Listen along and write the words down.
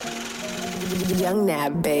Young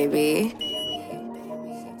Nab, baby.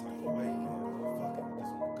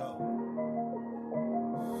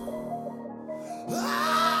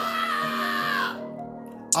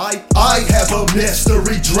 I have a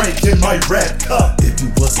mystery drink in my red cup. If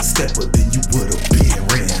you was a stepper, then you would've been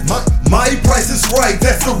ran. My price is right,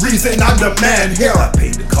 that's the reason I'm the man here. I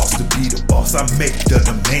pay the cost to be the boss, I make the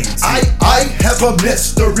demands. I have a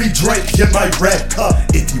mystery drink in my red cup.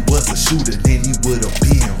 If you was a shooter, then you would've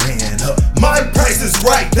been ran up. My price is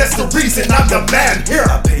right, that's the reason I'm the man here.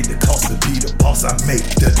 I pay the cost to be the boss, I make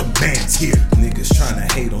the demands here. Niggas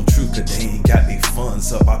tryna hate on truth cause they ain't got their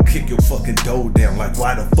funds up. I'll kick your fucking dough down like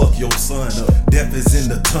why the fuck your son up? Death is in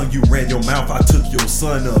the tongue, you ran your mouth, I took your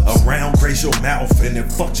son up. Around, graze your mouth, and then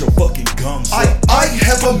fucked your fucking gums up. I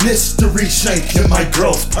have a mystery shank in my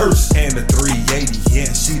girl's purse. And a 380, yeah,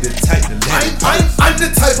 she the type to let it burst. I'm the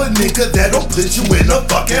type of nigga that'll put you in a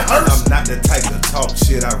fucking hearse. I'm not the type to talk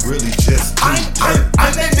shit, I really just I'm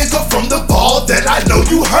that nigga from the ball that I know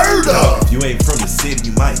you heard of. If you ain't from the city,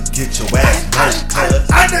 you might get your ass burnt.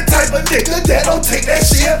 I'm the type of nigga that'll take that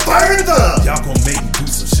shit further. Y'all gon' make me do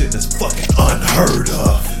some shit that's fucking unheard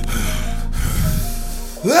of.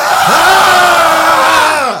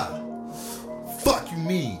 Fuck you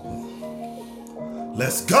mean?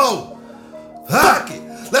 Let's go. Fuck it.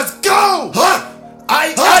 Let's go.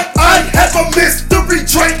 I have a mystery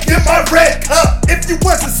drink in my red cup. If you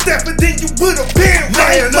wasn't stepping, then you would've been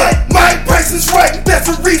ran up. My price is right, that's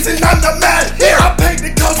the reason I'm the man here. I pay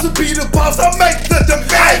the cost to be the boss, I make the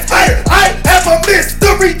demands here. I have a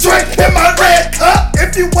mystery drink in my red cup.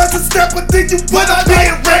 If you wasn't stepping, then you would've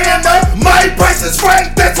been ran up. My price is right,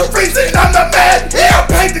 that's the reason I'm the man here. I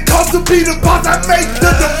pay the cost to be the boss, I make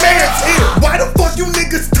the demands here. Why the fuck you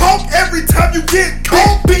niggas talk every time you get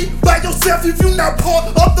caught? Be by yourself if you not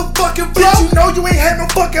part of the fucking flow. You know you ain't had no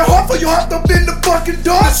fucking heart for you hopped up in the fucking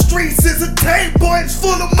door. The streets is a tame boy, it's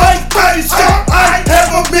full of my body shot. I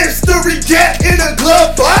have a mystery cat in a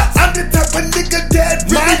glove box. I'm the type of nigga that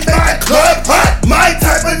really make the club hot. My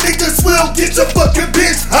type of niggas will get your fucking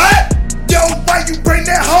bitch hot. Yo, why you bring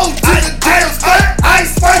that hoe to the damn spot? I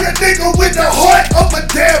spy a nigga with the heart of a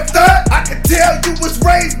damn thought. I can tell you was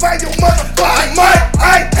raised by your motherfucking mind.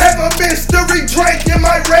 I have a mystery drink in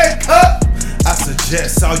my red cup. I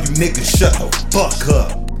suggest all you niggas shut the fuck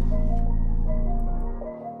up.